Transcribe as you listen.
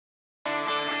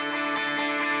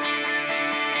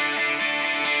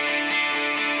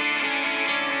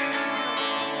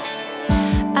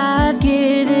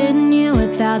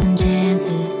1,000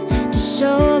 chances to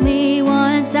show me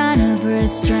one sign of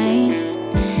restraint.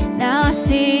 Now I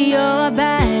see your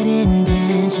bad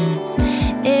intentions,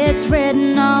 it's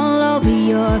written all over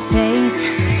your face.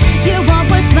 You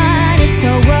want what's mine, it's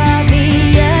so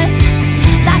obvious.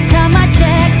 Last time I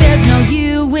checked, there's no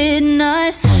you in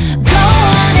us. Go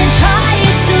on and try,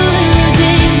 it's a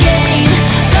losing game.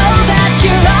 Go about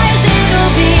your eyes,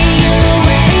 it'll be a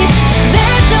waste.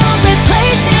 There's no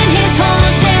replacing his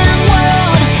whole damn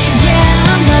world.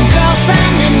 Yeah, I'm the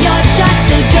girlfriend and you're just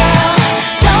a girl.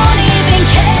 Don't even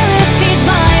care if he's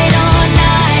mine or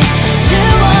not.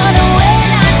 Too unaware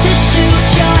not to shoot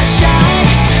your shot.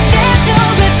 There's no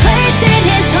replacing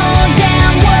his whole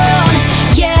damn world.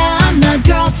 Yeah, I'm the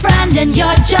girlfriend and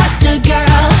you're just a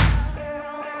girl.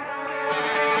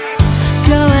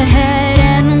 Go ahead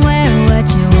and wear what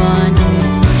you want to,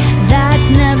 that's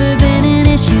never been an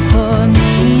issue for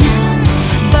me.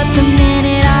 But the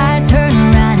minute I turn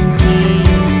around and see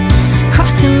you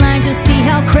crossing lines, you'll see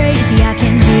how crazy I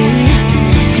can be.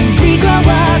 Can we grow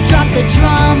up, drop the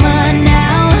drama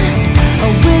now?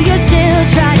 Or will you still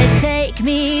try to take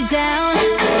me down?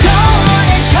 Go on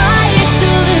and try, it's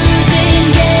a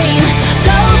losing game.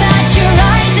 Go about your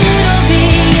eyes, it'll be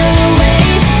a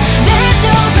waste. There's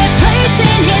no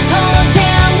replacing his whole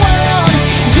damn world.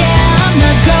 Yeah, I'm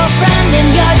the girlfriend and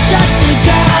you're just a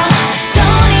girl.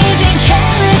 Don't even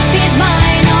care if he's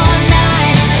mine or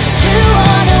not. Too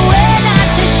unaware not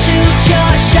to shoot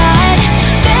your shot.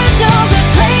 There's no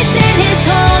replacing his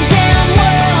whole damn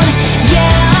world.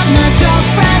 Yeah, I'm the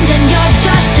girlfriend and you're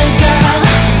just a girl.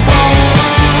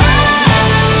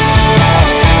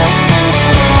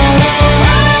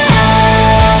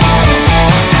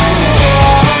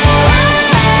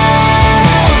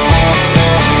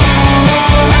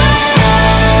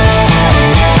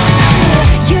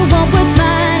 You want what's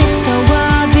mine, it's so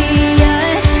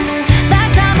obvious.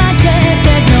 Last time I checked,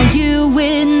 there's no you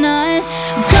in us.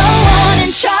 Go on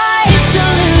and try, it's a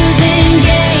losing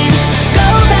game. Go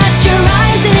about your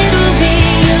eyes, it'll be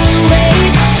a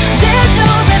waste. There's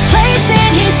no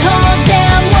replacing his whole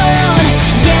damn world.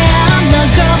 Yeah, I'm the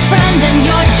girlfriend and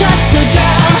you're just a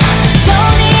girl.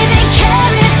 Don't even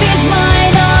care if he's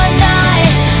mine or not.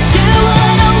 Too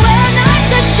unaware not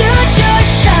to shoot your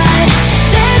shot.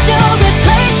 There's no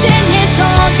replacing his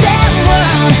whole damn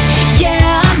world.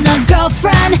 Yeah, I'm the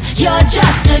girlfriend, you're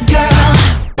just a girl.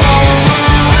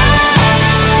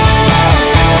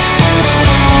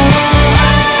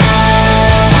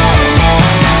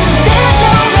 There's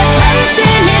no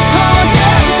replacing his whole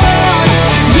damn world.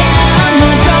 Yeah, I'm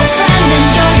the girlfriend and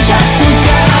you're just a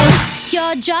girl.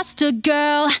 You're just a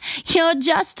girl, you're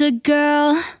just a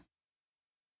girl.